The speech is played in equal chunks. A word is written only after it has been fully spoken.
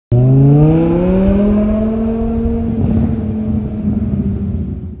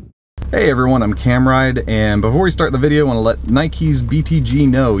everyone, I'm Camride, and before we start the video, I want to let Nike's BTG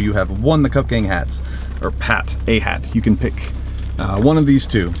know you have won the Cup Gang hats, or a hat. You can pick one of these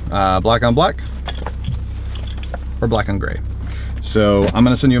two, black on black or black on gray. So I'm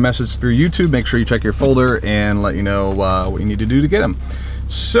going to send you a message through YouTube. Make sure you check your folder and let you know what you need to do to get them.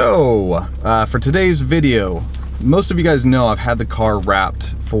 So for today's video, most of you guys know I've had the car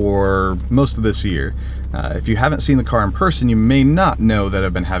wrapped for most of this year. If you haven't seen the car in person, you may not know that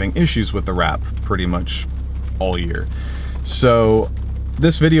I've been having issues with the wrap pretty much all year. So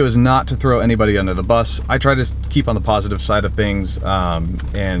this video is not to throw anybody under the bus. I try to keep on the positive side of things,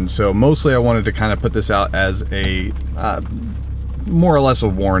 and so mostly I wanted to kind of put this out as a more or less a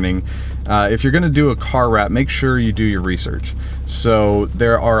warning. If you're going to do a car wrap, make sure you do your research. So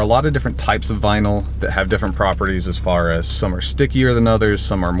there are a lot of different types of vinyl that have different properties, as far as some are stickier than others,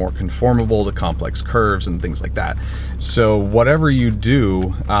 some are more conformable to complex curves and things like that. So whatever you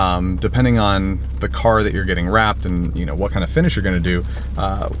do, depending on the car that you're getting wrapped and what kind of finish you're going to do,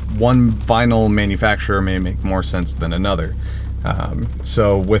 one vinyl manufacturer may make more sense than another.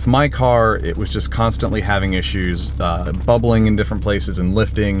 So with my car, it was just constantly having issues, bubbling in different places and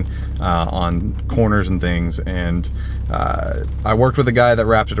lifting on corners and things. And I worked with a guy that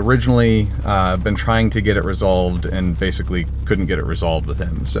wrapped it originally, been trying to get it resolved and basically couldn't get it resolved with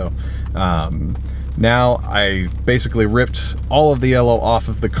him. So now I basically ripped all of the yellow off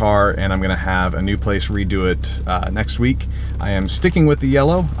of the car, and I'm going to have a new place redo it next week. I am sticking with the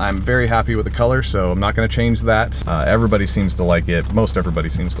yellow. I'm very happy with the color, so I'm not going to change that. Everybody seems to like it. Most everybody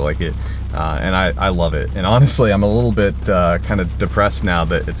seems to like it, and I love it. And honestly, I'm a little bit kind of depressed now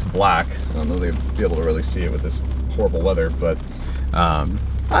that it's black. I don't know if they'll be able to really see it with this horrible weather, but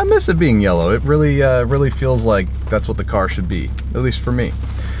I miss it being yellow. It really feels like that's what the car should be, at least for me.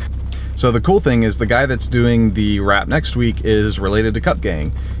 So the cool thing is the guy that's doing the wrap next week is related to Cup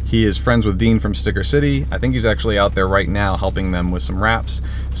Gang. He is friends with Dean from Sticker City. I think he's actually out there right now helping them with some wraps.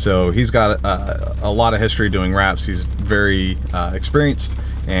 So he's got a lot of history doing wraps. He's very experienced,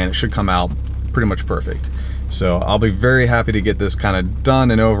 and it should come out pretty much perfect. So I'll be very happy to get this kind of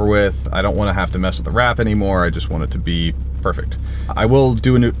done and over with. I don't want to have to mess with the wrap anymore. I just want it to be perfect. I will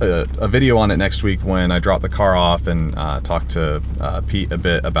do a video on it next week when I drop the car off and talk to Pete a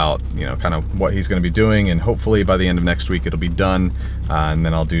bit about kind of what he's going to be doing, and hopefully by the end of next week it'll be done, and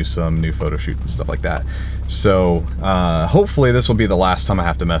then I'll do some new photo shoots and stuff like that. So hopefully this will be the last time I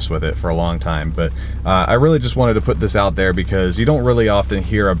have to mess with it for a long time. But I really just wanted to put this out there because you don't really often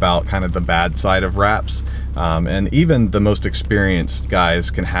hear about kind of the bad side of wraps, and even the most experienced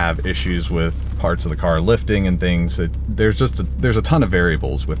guys can have issues with parts of the car lifting and things. There's a ton of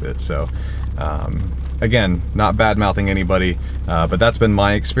variables with it. So again, not bad mouthing anybody, but that's been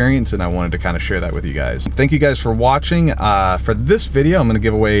my experience, and I wanted to kind of share that with you guys. Thank you guys for watching. For this video, I'm going to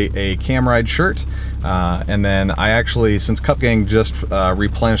give away a Camride shirt, and then I actually, since Cup Gang just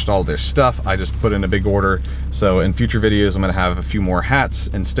replenished all their stuff, I just put in a big order. So in future videos, I'm going to have a few more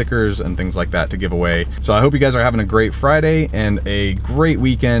hats and stickers and things like that to give away. So I hope you guys are having a great Friday and a great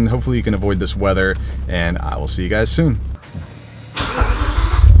weekend. Hopefully you can avoid this weather, and I will see you guys soon.